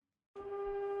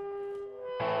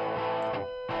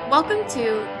Welcome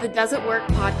to the Does It Work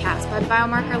podcast by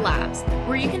Biomarker Labs,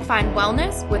 where you can find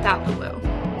wellness without the woo.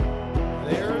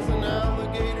 There's an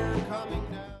alligator coming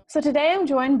down. So today I'm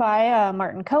joined by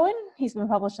Martin Cohen. He's been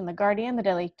published in The Guardian, The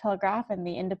Daily Telegraph, and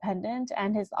The Independent,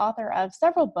 and is author of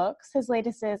several books. His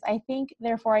latest is I Think,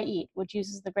 Therefore I Eat, which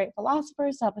uses the great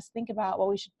philosophers to help us think about what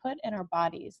we should put in our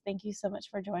bodies. Thank you so much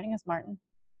for joining us, Martin.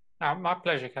 My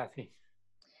pleasure, Kathy.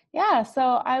 Yeah,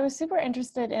 so I was super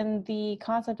interested in the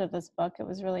concept of this book. It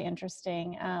was really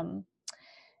interesting. And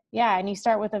you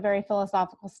start with a very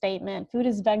philosophical statement. Food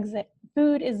is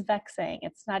vexing.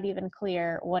 It's not even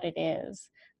clear what it is.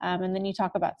 And then you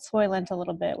talk about soylent a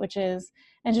little bit, which is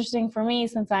interesting for me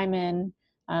since I'm in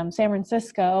San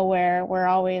Francisco, where we're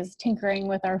always tinkering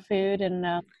with our food. And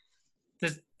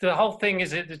the whole thing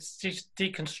is it's just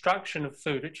deconstruction of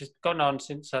food, which has gone on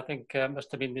since I think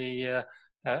must have been the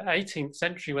 18th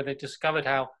century, where they discovered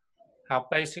how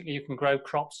basically you can grow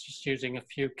crops just using a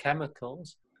few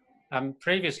chemicals.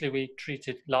 Previously, we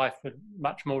treated life with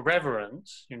much more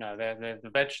reverence. You know, they're the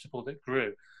vegetable that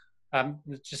grew.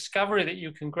 The discovery that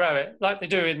you can grow it, like they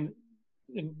do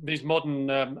in these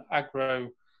modern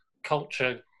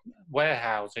agriculture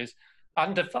warehouses,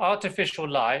 under artificial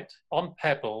light, on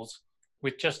pebbles,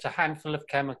 with just a handful of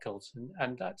chemicals.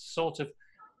 And that's sort of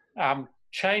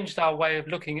changed our way of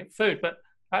looking at food. But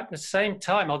at the same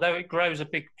time, although it grows a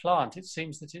big plant, it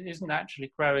seems that it isn't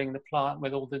actually growing the plant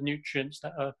with all the nutrients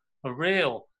that a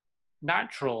real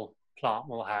natural plant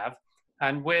will have.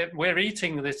 And we're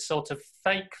eating this sort of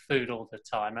fake food all the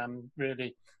time. And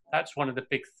really, that's one of the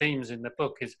big themes in the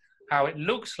book, is how it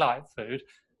looks like food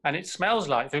and it smells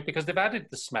like food because they've added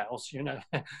the smells, you know.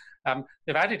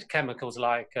 They've added chemicals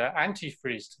like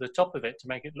antifreeze to the top of it to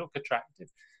make it look attractive.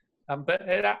 But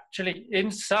it actually,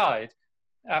 inside,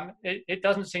 it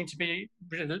doesn't seem to be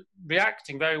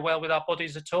reacting very well with our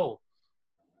bodies at all.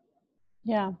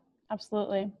 Yeah,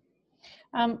 absolutely.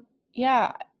 The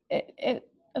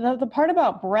part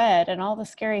about bread and all the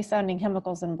scary sounding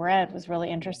chemicals in bread was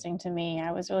really interesting to me.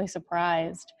 I was really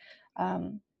surprised.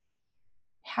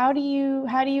 How do you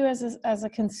as a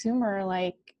consumer,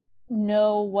 like,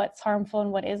 know what's harmful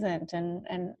and what isn't,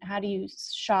 and how do you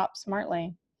shop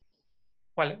smartly?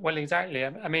 Well, exactly.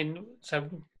 I mean, so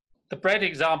the bread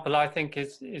example, I think,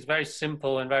 is very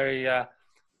simple and very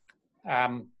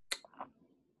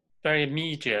very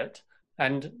immediate.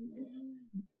 And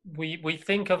we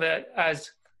think of it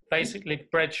as basically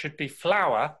bread should be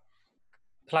flour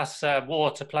plus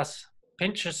water plus a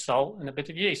pinch of salt and a bit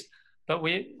of yeast. But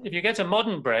if you get a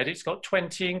modern bread, it's got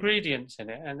 20 ingredients in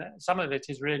it, and some of it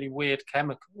is really weird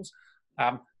chemicals.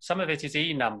 Some of it is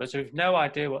E numbers. We've no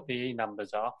idea what the E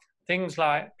numbers are. Things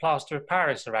like plaster of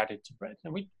Paris are added to bread,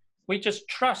 and we just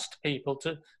trust people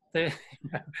to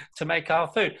make our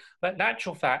food. But in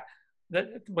actual fact,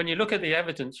 that when you look at the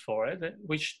evidence for it, that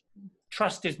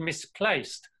trust is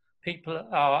misplaced. People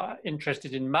are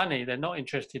interested in money; they're not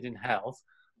interested in health,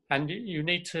 and you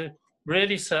need to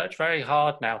really search very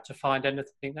hard now to find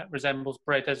anything that resembles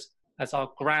bread as our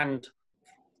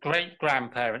great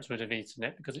grandparents would have eaten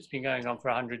it, because it's been going on for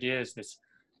 100 years, this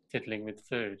fiddling with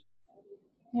food.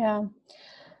 Yeah,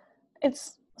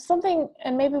 it's something,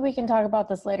 and maybe we can talk about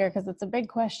this later because it's a big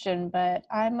question, but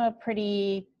I'm a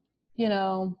pretty,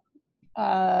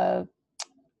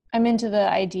 I'm into the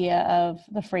idea of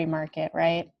the free market,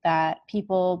 right? That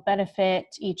people benefit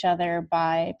each other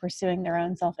by pursuing their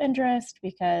own self-interest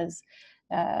because,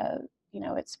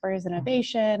 it spurs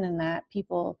innovation, and that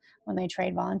people, when they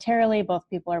trade voluntarily, both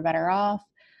people are better off.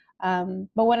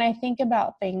 But when I think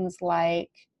about things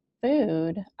like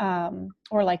food,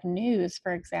 or like news,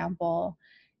 for example,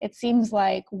 it seems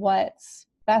like what's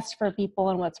best for people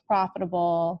and what's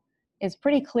profitable is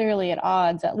pretty clearly at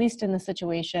odds, at least in the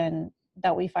situation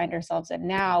that we find ourselves in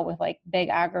now with like big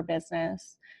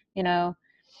agribusiness,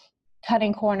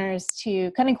 cutting corners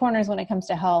when it comes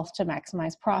to health to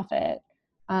maximize profit.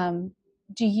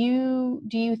 Do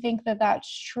you think that that's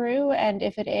true? And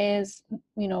if it is,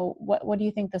 what do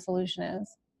you think the solution is?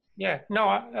 Yeah, no,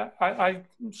 I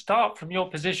start from your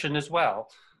position as well,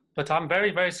 but I'm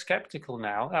very, very skeptical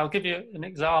now. I'll give you an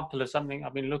example of something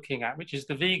I've been looking at, which is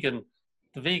the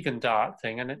vegan diet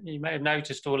thing. And you may have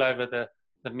noticed all over the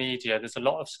media, there's a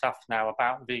lot of stuff now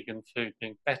about vegan food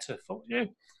being better for you.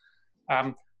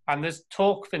 And there's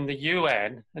talk in the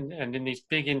UN and in these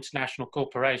big international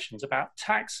corporations about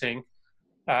taxing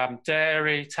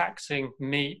dairy, taxing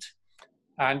meat,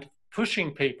 and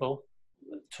pushing people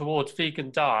towards vegan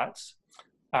diets,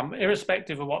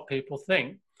 irrespective of what people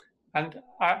think. And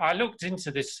I looked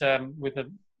into this with a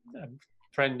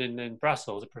friend in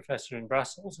Brussels, a professor in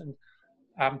Brussels, and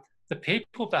the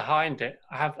people behind it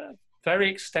have very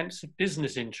extensive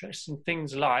business interests in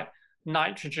things like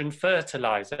nitrogen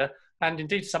fertilizer, and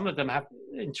indeed some of them have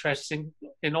interests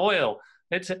in oil.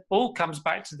 It all comes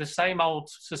back to the same old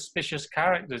suspicious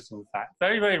characters, in fact.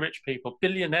 Very, very rich people,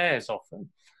 billionaires often,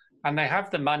 and they have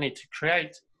the money to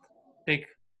create big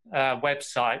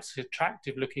websites,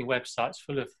 attractive-looking websites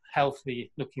full of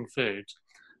healthy-looking foods.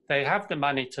 They have the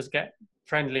money to get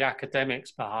friendly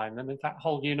academics behind them, in fact,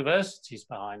 whole universities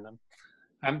behind them.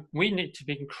 And we need to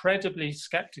be incredibly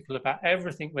skeptical about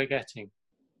everything we're getting.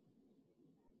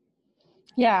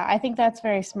 Yeah, I think that's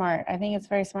very smart. I think it's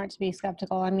very smart to be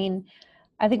skeptical. I mean,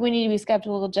 I think we need to be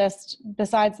skeptical just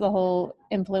besides the whole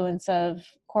influence of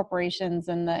corporations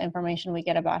and the information we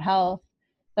get about health.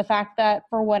 The fact that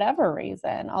for whatever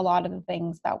reason, a lot of the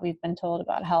things that we've been told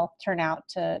about health turn out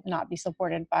to not be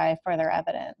supported by further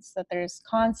evidence, that there's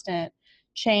constant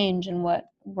change in what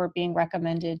we're being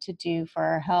recommended to do for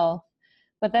our health.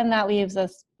 But then that leaves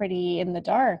us pretty in the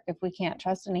dark. If we can't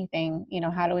trust anything,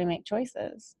 how do we make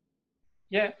choices?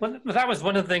 Yeah, well, that was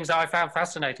one of the things I found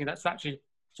fascinating. That's actually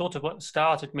sort of what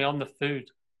started me on the food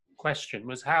question,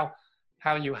 was how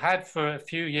you had for a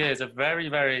few years a very,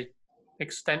 very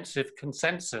extensive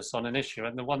consensus on an issue.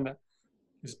 And the one that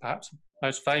is perhaps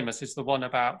most famous is the one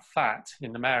about fat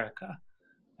in America,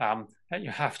 that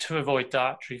you have to avoid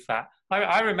dietary fat.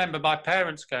 I remember my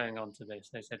parents going on to this.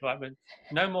 They said, right,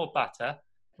 no more butter,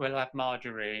 we'll have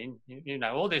margarine,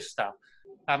 all this stuff.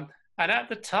 And at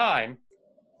the time,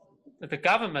 the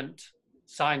government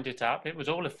signed it up. It was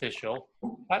all official.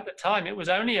 At the time, it was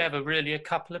only ever really a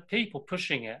couple of people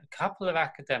pushing it, a couple of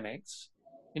academics,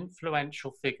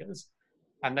 influential figures,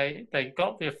 and they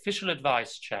got the official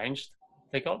advice changed.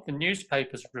 They got the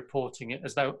newspapers reporting it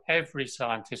as though every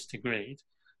scientist agreed,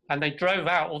 and they drove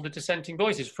out all the dissenting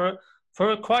voices for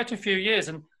quite a few years.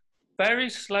 And very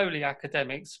slowly,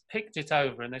 academics picked it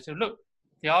over, and they said, look,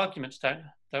 the arguments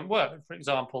don't work. For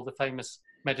example, the famous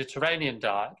Mediterranean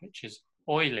diet, which is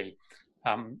oily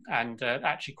and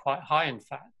actually quite high in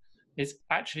fat, is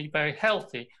actually very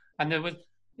healthy. And there was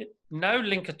no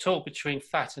link at all between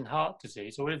fat and heart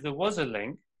disease, or if there was a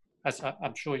link, as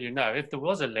I'm sure you know, if there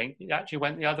was a link, it actually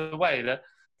went the other way, that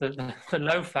the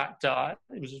low-fat diet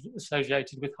was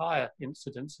associated with higher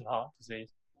incidence of heart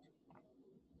disease.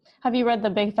 Have you read The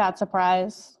Big Fat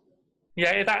Surprise?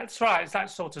 Yeah, that's right. It's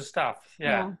that sort of stuff.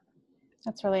 Yeah.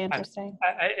 That's really interesting.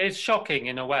 And it's shocking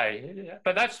in a way,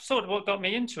 but that's sort of what got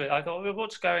me into it. I thought, well,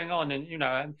 what's going on? And,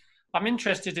 and I'm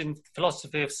interested in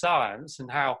philosophy of science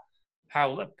and how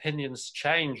opinions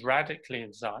change radically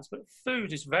in science, but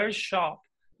food is a very sharp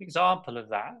example of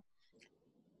that.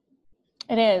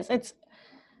 It is.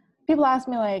 People ask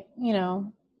me, like,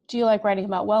 do you like writing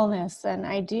about wellness? And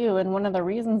I do. And one of the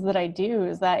reasons that I do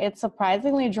is that it's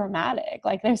surprisingly dramatic.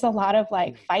 Like, there's a lot of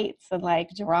fights and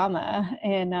drama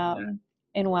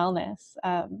in wellness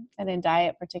and in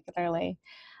diet particularly.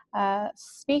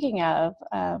 Speaking of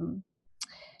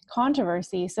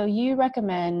controversy, so you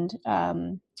recommend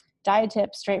diet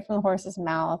tips straight from the horse's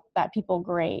mouth that people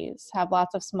graze, have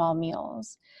lots of small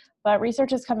meals. But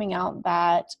research is coming out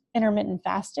that intermittent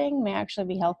fasting may actually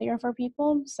be healthier for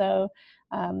people. So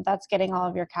that's getting all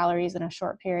of your calories in a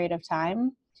short period of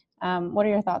time. What are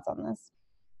your thoughts on this?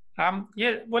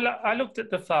 Yeah, well, I looked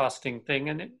at the fasting thing,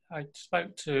 and I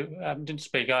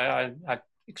had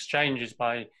exchanges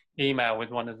by email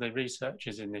with one of the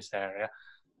researchers in this area,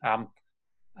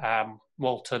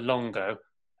 Walter Longo,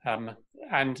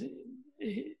 and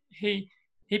he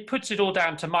puts it all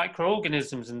down to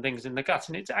microorganisms and things in the gut,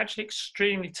 and it's actually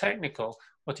extremely technical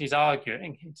what he's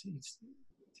arguing.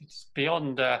 It's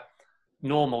beyond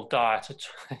normal diet.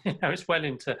 It's well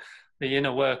into the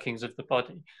inner workings of the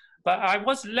body. But I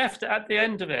was left at the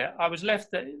end of it,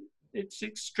 that it's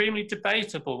extremely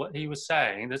debatable what he was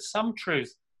saying. There's some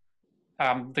truth.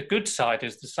 The good side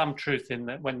is there's some truth in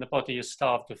that when the body is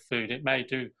starved of food, it may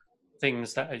do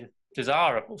things that are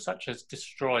desirable, such as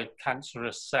destroy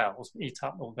cancerous cells, eat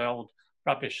up all the old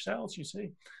rubbish cells, you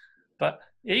see. But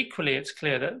equally, it's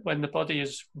clear that when the body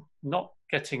is not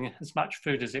getting as much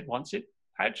food as it wants, it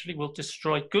actually will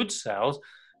destroy good cells.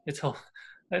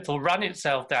 It'll run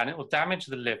itself down. It will damage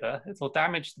the liver. It will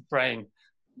damage the brain,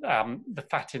 the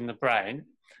fat in the brain.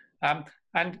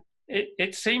 And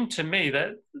it seemed to me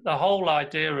that the whole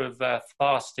idea of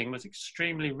fasting was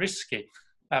extremely risky.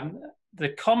 The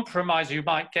compromise you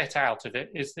might get out of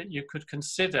it is that you could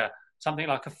consider something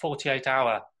like a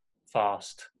 48-hour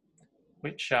fast,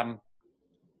 which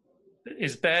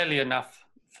is barely enough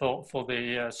for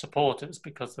the supporters,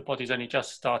 because the body's only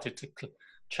just started to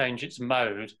change its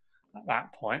mode at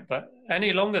that point. But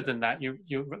any longer than that,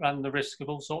 you run the risk of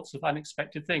all sorts of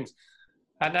unexpected things.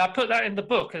 And I put that in the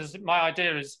book, as my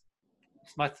idea is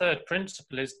my third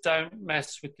principle is don't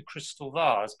mess with the crystal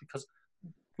vase, because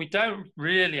we don't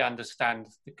really understand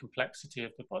the complexity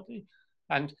of the body.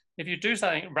 And if you do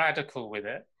something radical with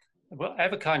it,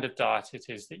 whatever kind of diet it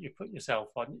is that you put yourself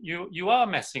on, you are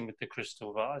messing with the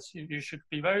crystal vase. You should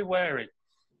be very wary.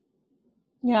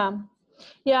 Yeah.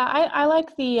 Yeah, I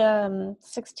like the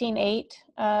 16-8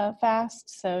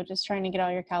 fast. So just trying to get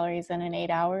all your calories in 8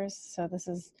 hours. So this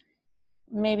is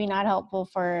maybe not helpful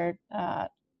for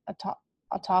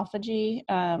autophagy,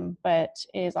 but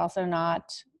is also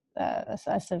not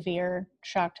a severe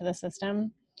shock to the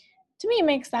system. To me, it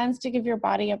makes sense to give your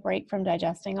body a break from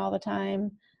digesting all the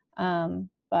time.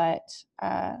 But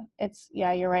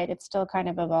you're right. It's still kind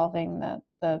of evolving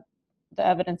the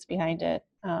evidence behind it.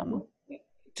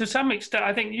 To some extent,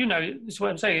 I think, this is what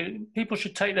I'm saying. People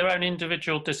should take their own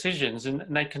individual decisions, and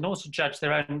they can also judge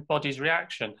their own body's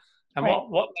reaction. And right.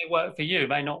 what may work for you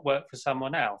may not work for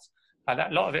someone else. And a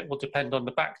lot of it will depend on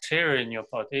the bacteria in your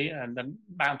body and the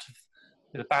amount of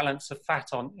the balance of fat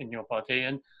in your body.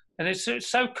 And it's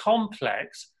so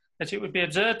complex that it would be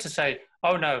absurd to say,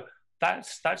 oh no,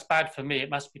 that's bad for me, it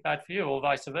must be bad for you, or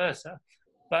vice versa.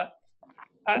 But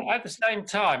at the same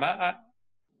time,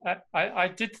 I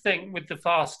did think with the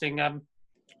fasting,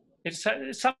 it's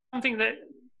something that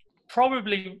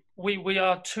probably we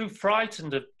are too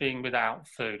frightened of being without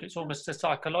food. It's almost a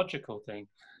psychological thing.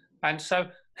 And so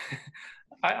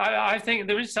I think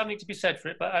there is something to be said for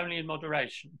it, but only in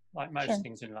moderation, like most Sure.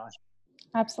 things in life.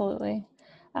 Absolutely.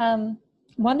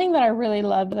 One thing that I really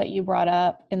loved that you brought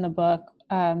up in the book,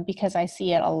 because I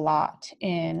see it a lot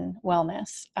in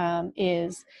wellness,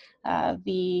 is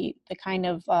the kind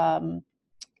of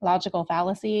logical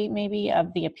fallacy, maybe,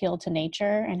 of the appeal to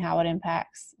nature and how it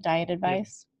impacts diet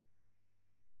advice.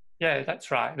 Yeah,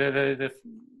 that's right. The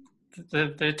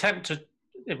attempt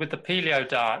with the paleo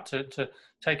diet to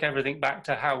take everything back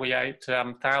to how we ate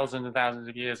thousands and thousands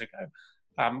of years ago,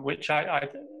 which I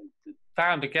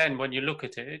found, again, when you look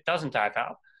at it, it doesn't add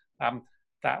up.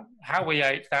 That how we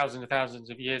ate thousands and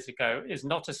thousands of years ago is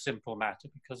not a simple matter,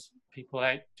 because people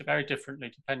ate very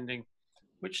differently depending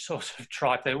which sort of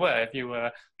tribe they were. If you were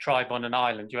a tribe on an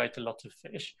island, you ate a lot of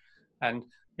fish. And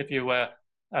if you were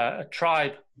a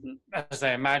tribe, as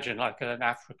they imagine, like an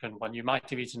African one, you might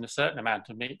have eaten a certain amount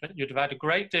of meat, but you'd have had a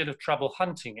great deal of trouble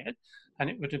hunting it,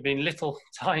 and it would have been little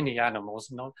tiny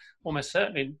animals. And almost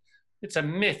certainly, it's a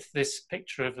myth, this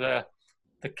picture of the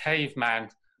caveman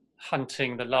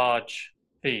hunting the large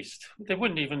beast. They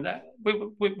wouldn't even,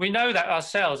 we know that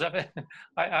ourselves.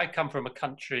 I come from a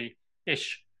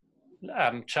country-ish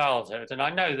childhood, and I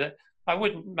know that I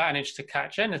wouldn't manage to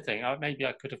catch anything. Maybe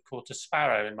I could have caught a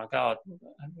sparrow in my garden.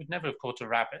 I would never have caught a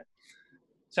rabbit.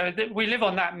 So we live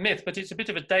on that myth, but it's a bit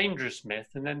of a dangerous myth.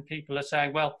 And then people are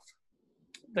saying, well,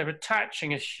 they're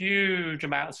attaching a huge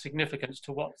amount of significance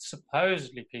to what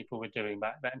supposedly people were doing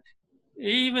back then.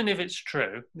 Even if it's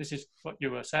true, this is what you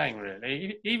were saying,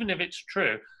 really, even if it's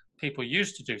true, people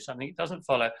used to do something, it doesn't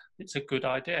follow it's a good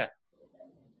idea.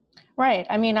 Right.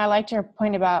 I mean, I liked your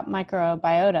point about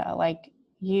microbiota. Like,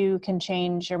 you can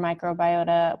change your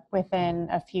microbiota within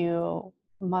a few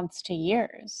months to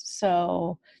years.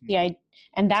 So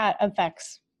and that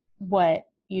affects what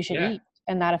you should eat,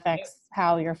 and that affects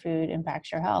how your food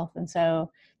impacts your health. And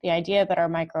so the idea that our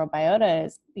microbiota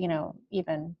is,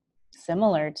 even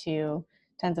similar to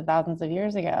tens of thousands of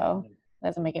years ago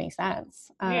doesn't make any sense.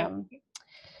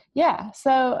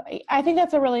 So I think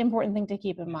that's a really important thing to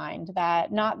keep in mind,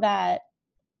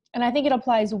 and I think it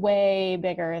applies way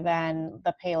bigger than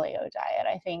the paleo diet.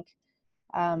 I think,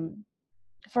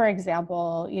 for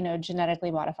example,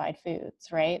 genetically modified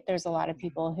foods, right? There's a lot of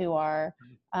people who are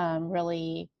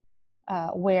really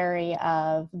wary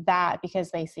of that because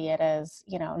they see it as,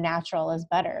 natural is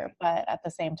better. But at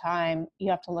the same time, you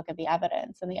have to look at the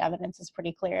evidence, and the evidence is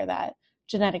pretty clear that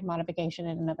genetic modification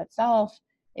in and of itself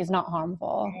is not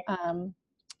harmful.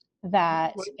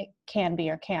 That it can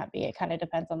be or can't be. It kind of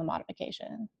depends on the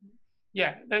modification.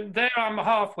 Yeah, there I'm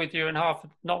half with you and half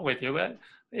not with you.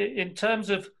 In terms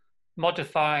of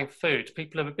modifying food,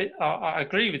 people are I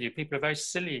agree with you, people are very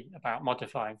silly about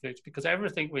modifying foods, because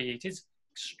everything we eat is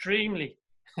extremely,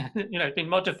 been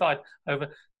modified over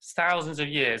thousands of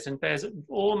years and bears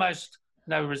almost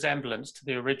no resemblance to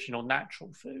the original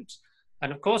natural foods.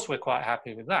 And of course, we're quite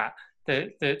happy with that.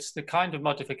 It's the kind of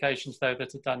modifications, though,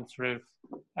 that are done through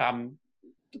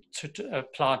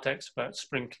plant experts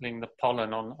sprinkling the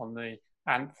pollen on the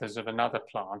anthers of another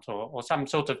plant, or some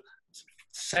sort of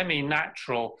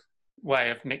semi-natural way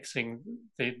of mixing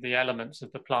the elements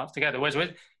of the plants together. Whereas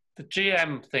the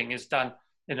GM thing is done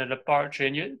in a laboratory,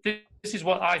 and this is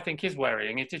what I think is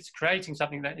worrying. It's creating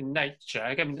something that in nature,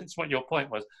 again, that's what your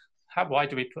point was, why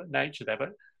do we put nature there?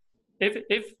 But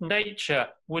if nature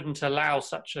wouldn't allow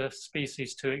such a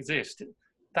species to exist,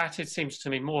 that it seems to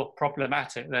me more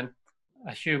problematic than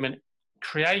a human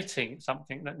creating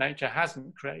something that nature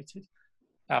hasn't created.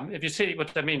 If you see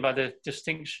what I mean by the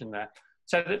distinction there.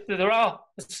 So there are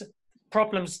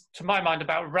problems, to my mind,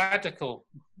 about radical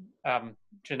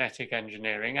genetic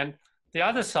engineering. And the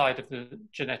other side of the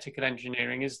genetic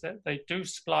engineering is that they do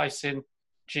splice in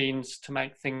genes to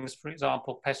make things, for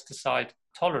example, pesticide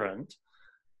tolerant.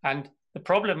 And the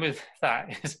problem with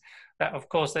that is that, of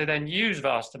course, they then use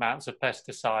vast amounts of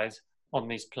pesticides on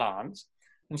these plants.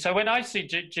 And so when I see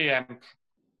GM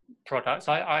products,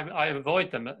 I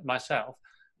avoid them myself.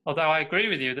 Although I agree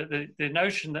with you that the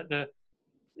notion that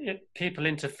people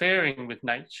interfering with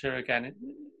nature, again,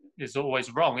 is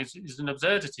always wrong, is an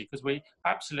absurdity, because we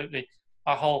absolutely,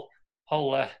 our whole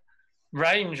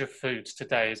range of foods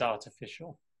today is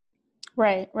artificial.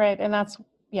 Right. And that's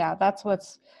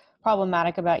what's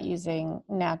problematic about using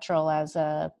natural as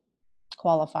a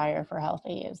qualifier for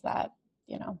healthy, is that,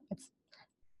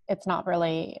 it's not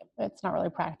really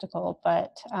practical.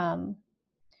 But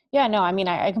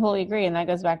I completely agree. And that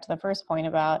goes back to the first point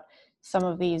about some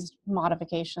of these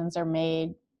modifications are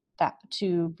made that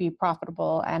to be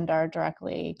profitable and are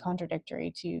directly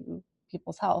contradictory to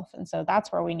people's health. And so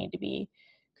that's where we need to be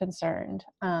concerned,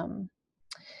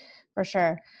 for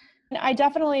sure. And I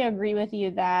definitely agree with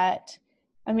you that,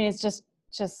 it's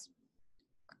just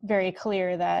very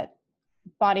clear that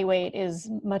body weight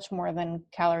is much more than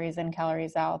calories in,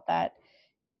 calories out, that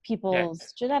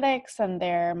people's genetics and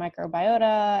their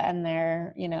microbiota and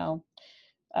their,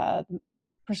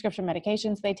 prescription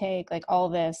medications they take, like all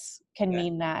this can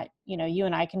mean that, you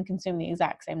and I can consume the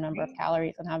exact same number of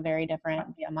calories and have very different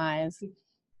BMIs. It's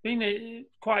been a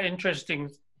quite interesting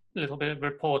little bit of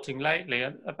reporting lately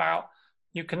about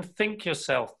you can think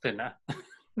yourself thinner.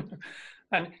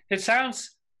 And it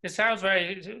sounds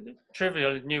very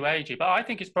trivial and new agey, but I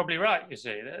think it's probably right, you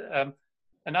see.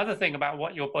 Another thing about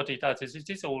what your body does is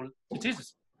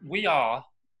we are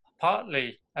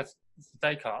partly, as the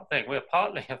Descartes thing, we're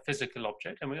partly a physical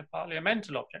object and we're partly a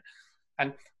mental object.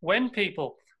 And when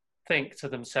people think to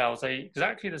themselves, they're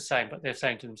exactly the same, but they're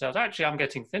saying to themselves, actually, I'm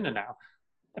getting thinner now.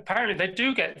 Apparently they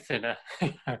do get thinner.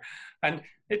 And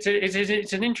it's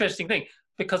an interesting thing,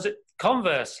 because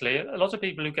conversely, a lot of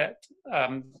people who get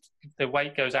their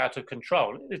weight goes out of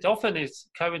control, it often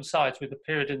coincides with a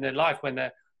period in their life when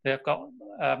they've got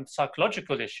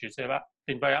psychological issues. They've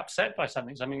been very upset by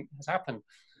something has happened,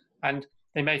 and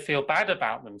they may feel bad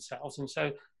about themselves. And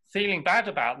so feeling bad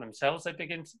about themselves,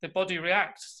 the body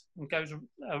reacts and goes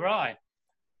awry.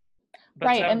 But,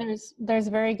 right, and there's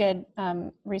very good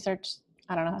research,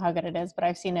 I don't know how good it is, but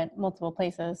I've seen it multiple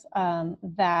places,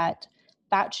 that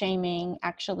shaming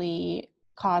actually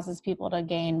causes people to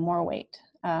gain more weight.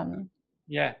 Well,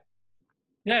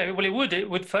 it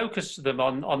would focus them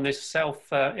on this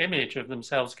self-image of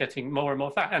themselves getting more and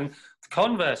more fat. And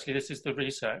conversely, this is the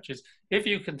research, is if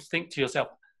you can think to yourself,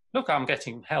 look, I'm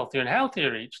getting healthier and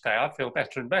healthier each day, I feel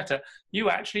better and better, you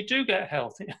actually do get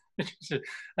healthier, which is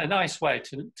a nice way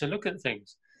to look at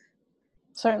things.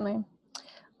 Certainly.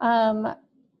 I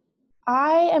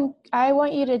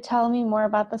want you to tell me more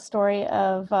about the story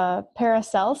of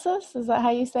Paracelsus. Is that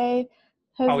how you say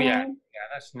his name? Yeah,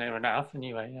 that's near enough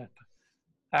anyway, yeah.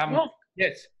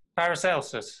 Yes,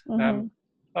 Paracelsus.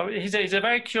 Mm-hmm. He's a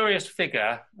very curious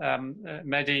figure,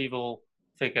 medieval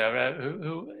figure,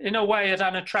 who in a way is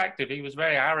unattractive. He was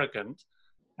very arrogant,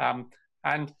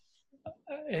 and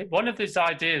one of his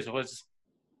ideas was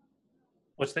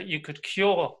that you could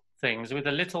cure things with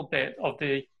a little bit of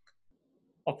a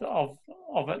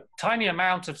tiny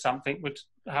amount of something would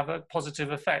have a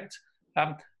positive effect,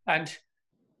 and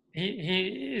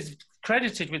he is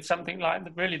credited with something like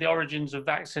really the origins of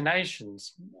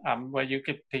vaccinations, where you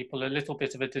give people a little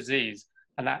bit of a disease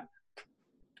and that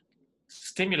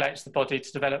stimulates the body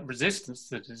to develop resistance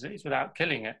to the disease without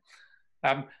killing it.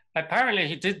 Apparently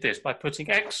he did this by putting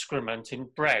excrement in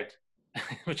bread,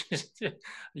 which is,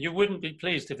 you wouldn't be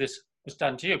pleased if this was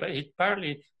done to you, but he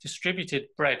apparently distributed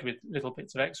bread with little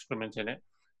bits of excrement in it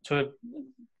to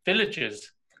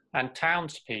villagers and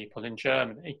townspeople in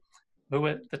Germany who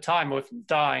at the time were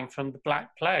dying from the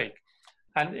Black Plague.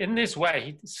 And in this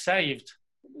way, he saved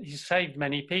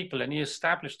many people, and he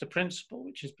established a principle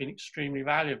which has been extremely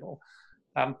valuable.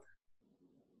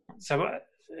 So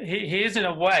he is in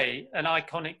a way an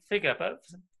iconic figure, but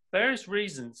for various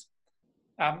reasons,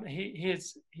 he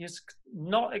is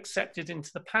not accepted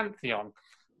into the pantheon.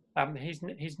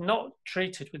 He's not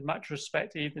treated with much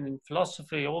respect, even in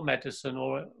philosophy or medicine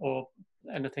or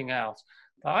anything else.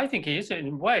 But I think he is, in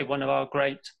a way, one of our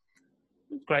great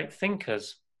great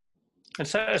thinkers. And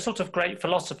so a sort of great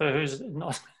philosopher who's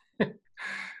not,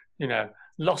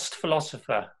 lost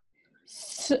philosopher.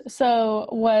 So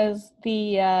was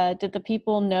did the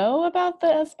people know about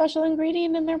the special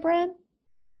ingredient in their bread?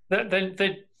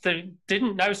 They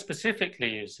didn't know specifically,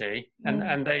 you see,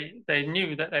 and they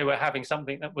knew that they were having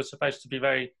something that was supposed to be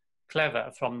very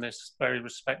clever from this very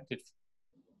respected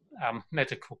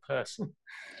medical person.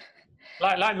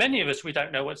 Like many of us, we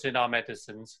don't know what's in our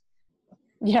medicines.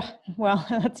 Yeah, well,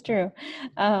 that's true.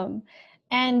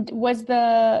 And was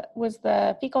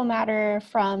the fecal matter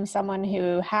from someone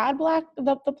who had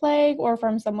the plague, or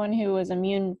from someone who was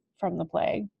immune from the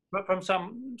plague? But from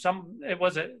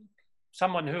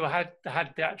someone who had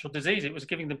the actual disease. It was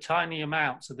giving them tiny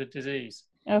amounts of the disease.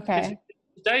 Okay.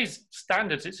 Today's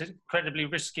standards, it's incredibly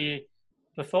risky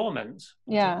performance.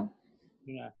 Yeah.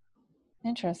 Yeah.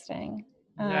 Interesting.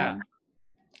 Yeah.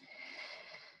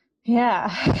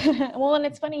 Yeah. Well, and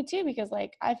it's funny too, because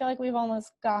like I feel like we've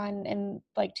almost gone in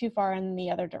like too far in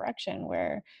the other direction,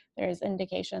 where there's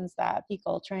indications that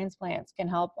fecal transplants can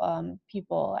help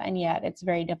people, and yet it's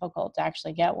very difficult to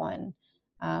actually get one.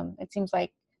 It seems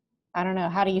like, I don't know,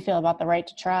 how do you feel about the right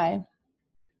to try?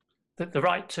 The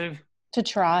right to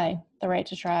try, the right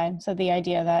to try. So the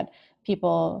idea that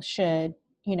people should,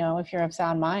 if you're of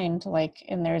sound mind, like,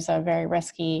 and there's a very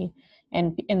risky,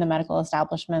 and in the medical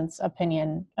establishment's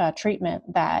opinion, treatment,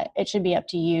 that it should be up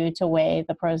to you to weigh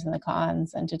the pros and the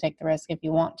cons and to take the risk if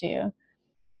you want to.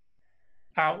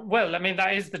 Well, I mean,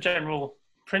 that is the general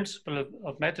principle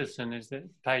of medicine, is that the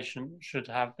patient should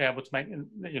be able to make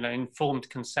informed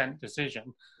consent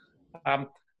decision.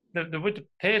 There would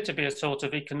appear to be a sort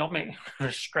of economic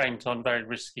restraint on very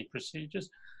risky procedures,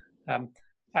 and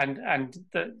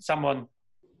that someone.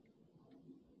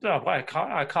 Oh,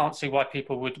 I can't see why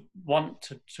people would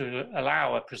want to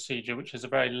allow a procedure which has a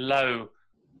very low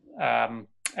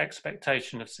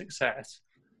expectation of success.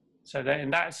 So that in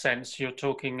that sense, you're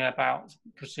talking about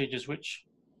procedures which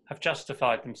have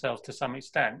justified themselves to some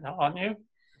extent, aren't you?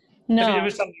 No. If it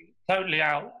was something totally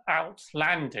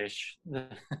outlandish.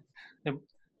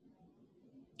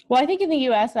 Well, I think in the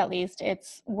U.S. at least,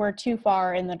 we're too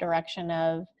far in the direction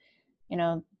of,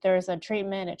 there's a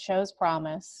treatment, it shows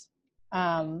promise,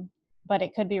 but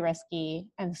it could be risky,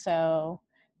 and so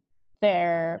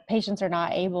their patients are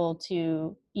not able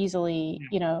to easily,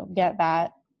 get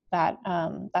that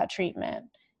treatment.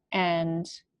 And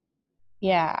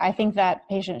yeah, I think that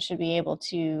patients should be able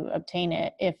to obtain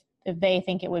it if they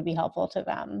think it would be helpful to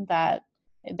them. That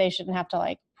they shouldn't have to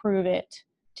like prove it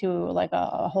to like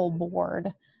a whole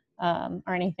board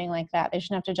or anything like that. They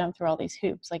shouldn't have to jump through all these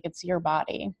hoops. Like, it's your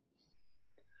body.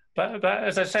 But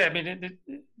as I say, I mean,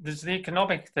 there's the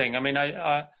economic thing. I mean,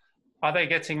 are they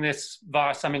getting this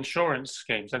via some insurance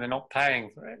scheme, so they're not paying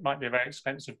for it? It might be a very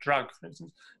expensive drug, for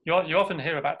instance. You often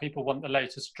hear about people want the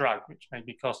latest drug, which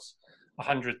maybe costs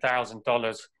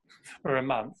 $100,000 for a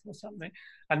month or something,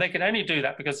 and they can only do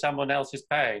that because someone else is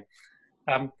paying.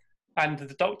 And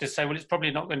the doctors say, well, it's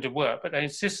probably not going to work, but they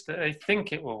insist that they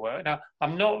think it will work. Now,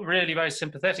 I'm not really very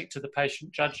sympathetic to the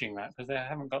patient judging that, because they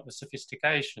haven't got the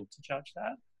sophistication to judge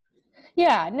that.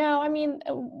 Yeah, no, I mean,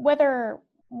 whether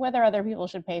other people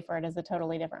should pay for it is a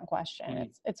totally different question.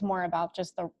 It's more about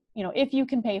just if you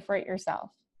can pay for it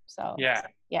yourself. So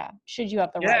yeah, should you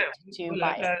have the right to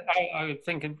buy it? I would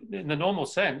think in the normal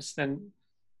sense, then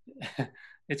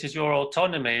it is your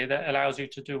autonomy that allows you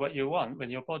to do what you want with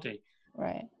your body.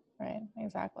 Right,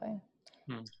 exactly.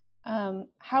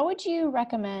 How would you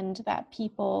recommend that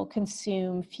people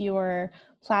consume fewer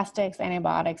plastics,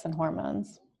 antibiotics, and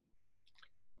hormones?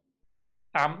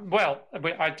 Well,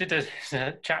 I did a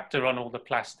chapter on all the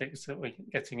plastics that we're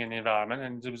getting in the environment,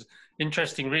 and there was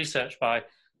interesting research by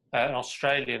an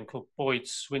Australian called Boyd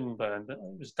Swinburne that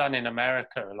was done in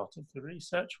America, a lot of the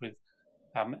research with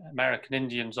American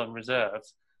Indians on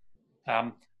reserves.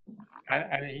 And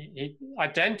he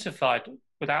identified,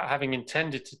 without having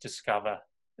intended to discover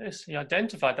this, he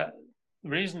identified that the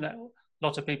reason that a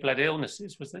lot of people had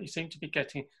illnesses was that they seemed to be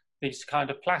getting these kind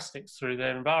of plastics through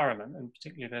their environment, and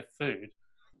particularly their food.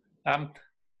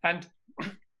 And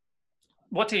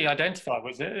what he identified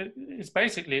was that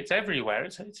it's everywhere.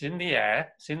 It's in the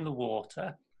air, it's in the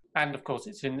water, and of course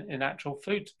it's in actual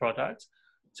food products.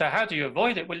 So how do you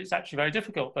avoid it? Well, it's actually very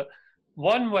difficult, but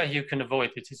one way you can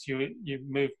avoid it is you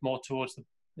move more towards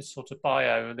this sort of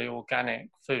the organic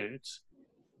foods.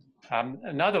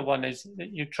 Another one is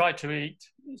that you try to eat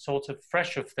sort of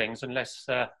fresher things and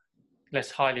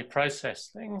less highly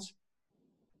processed things.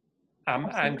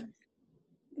 And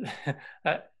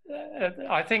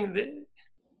I think that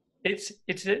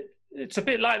it's a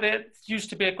bit like there used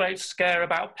to be a great scare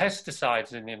about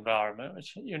pesticides in the environment,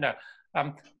 which,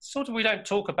 sort of we don't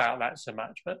talk about that so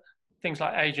much, but things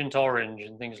like Agent Orange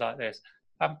and things like this.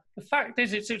 The fact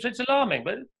is, it's alarming,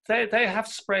 but they have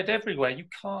spread everywhere. You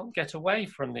can't get away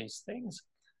from these things.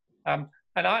 And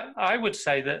I would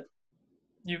say that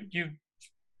you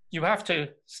have to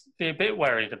be a bit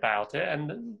worried about it. And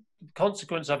the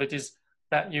consequence of it is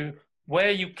that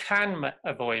where you can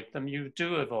avoid them, you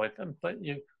do avoid them, but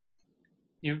you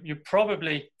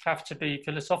probably have to be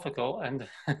philosophical and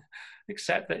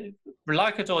accept that,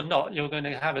 like it or not, you're going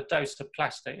to have a dose of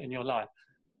plastic in your life.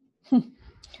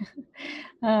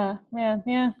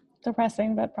 Yeah,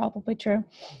 depressing, but probably true.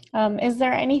 Is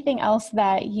there anything else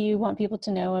that you want people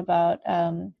to know about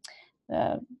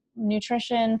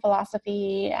nutrition,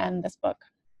 philosophy, and this book?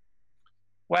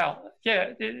 Well,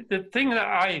 yeah, the thing that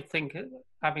I think,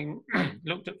 having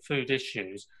looked at food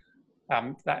issues,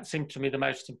 that seemed to me the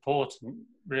most important,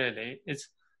 really, is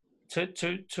to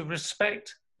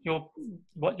respect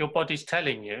what your body's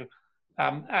telling you,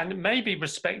 and maybe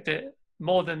respect it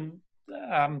more than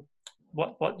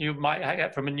what you might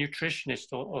get from a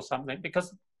nutritionist or something,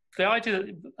 because the idea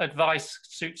that advice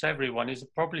suits everyone is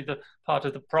probably the part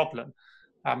of the problem.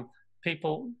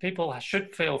 People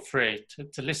should feel free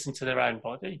to listen to their own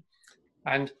body,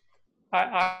 and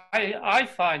I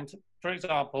find, for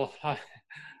example,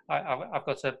 I've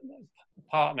got a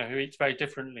partner who eats very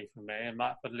differently from me, and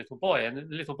I've got a little boy, and the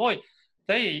little boy,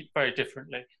 they eat very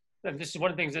differently. And this is one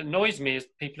of the things that annoys me, is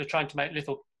people are trying to make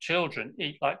little children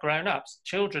eat like grown-ups.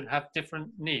 Children have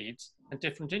different needs and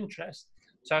different interests.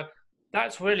 So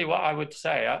that's really what I would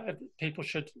say. People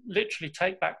should literally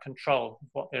take back control of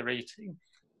what they're eating,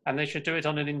 and they should do it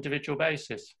on an individual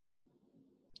basis.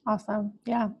 Awesome.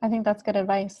 Yeah, I think that's good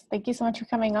advice. Thank you so much for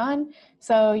coming on.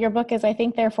 So your book is I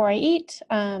Think, Therefore I Eat.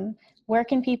 Where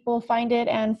can people find it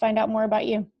and find out more about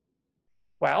you?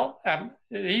 Well,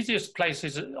 the easiest place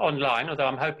is online, although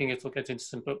I'm hoping it'll get into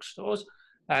some bookstores.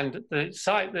 And the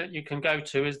site that you can go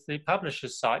to is the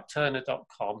publisher's site,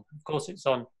 Turner.com. Of course, it's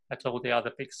on at all the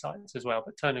other big sites as well,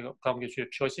 but Turner.com gives you a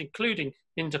choice, including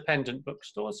independent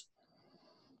bookstores.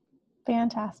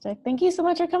 Fantastic. Thank you so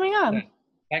much for coming on.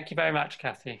 Thank you very much,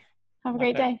 Kathy. Have a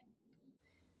great day.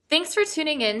 Thanks for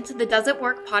tuning in to the Does It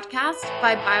Work podcast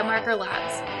by Biomarker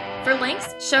Labs. For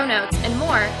links, show notes, and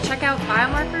more, check out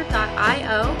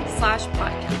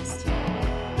biomarker.io/podcast.